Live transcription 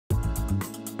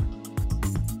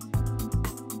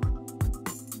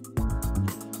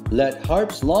Let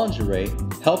Harp's Lingerie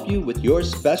help you with your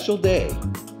special day.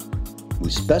 We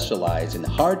specialize in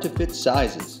hard-to-fit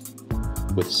sizes,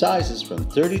 with sizes from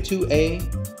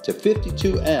 32A to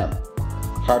 52M.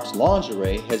 Harp's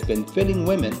Lingerie has been fitting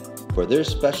women for their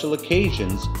special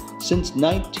occasions since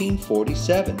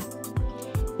 1947.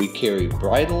 We carry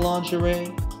bridal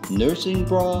lingerie, nursing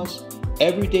bras,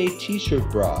 everyday t-shirt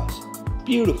bras,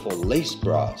 beautiful lace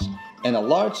bras, and a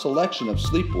large selection of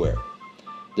sleepwear.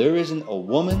 There isn't a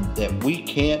woman that we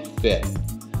can't fit.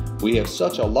 We have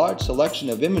such a large selection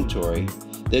of inventory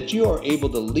that you are able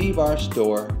to leave our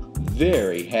store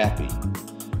very happy.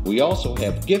 We also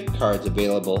have gift cards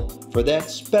available for that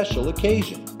special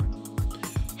occasion.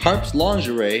 Harp's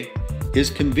Lingerie is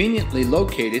conveniently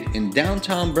located in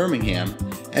downtown Birmingham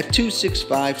at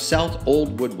 265 South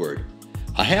Old Woodward,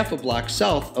 a half a block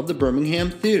south of the Birmingham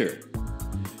Theater.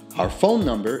 Our phone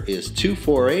number is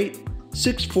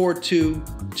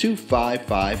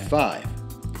 248-642-2555.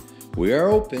 We are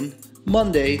open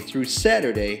Monday through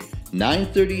Saturday,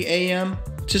 9:30 a.m.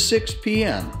 to 6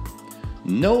 p.m.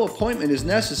 No appointment is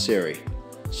necessary,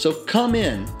 so come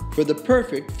in for the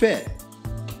perfect fit.